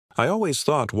I always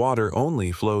thought water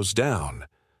only flows down.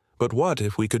 But what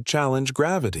if we could challenge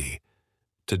gravity?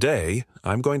 Today,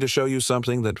 I'm going to show you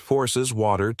something that forces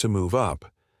water to move up.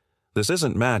 This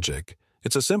isn't magic.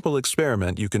 It's a simple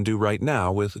experiment you can do right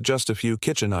now with just a few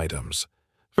kitchen items.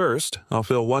 First, I'll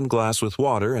fill one glass with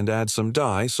water and add some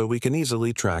dye so we can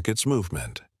easily track its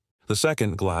movement. The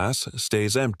second glass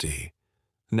stays empty.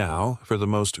 Now, for the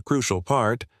most crucial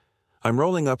part, I'm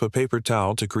rolling up a paper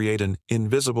towel to create an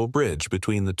invisible bridge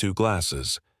between the two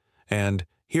glasses. And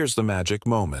here's the magic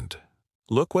moment.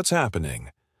 Look what's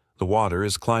happening. The water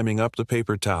is climbing up the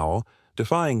paper towel,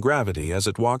 defying gravity as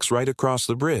it walks right across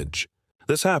the bridge.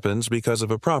 This happens because of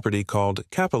a property called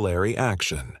capillary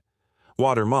action.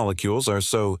 Water molecules are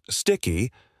so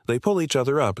sticky, they pull each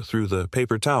other up through the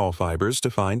paper towel fibers to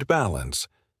find balance.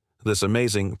 This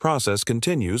amazing process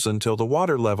continues until the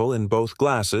water level in both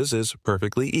glasses is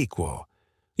perfectly equal.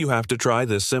 You have to try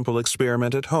this simple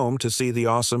experiment at home to see the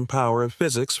awesome power of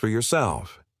physics for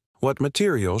yourself. What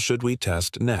material should we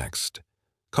test next?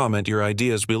 Comment your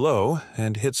ideas below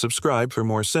and hit subscribe for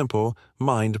more simple,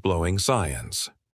 mind-blowing science.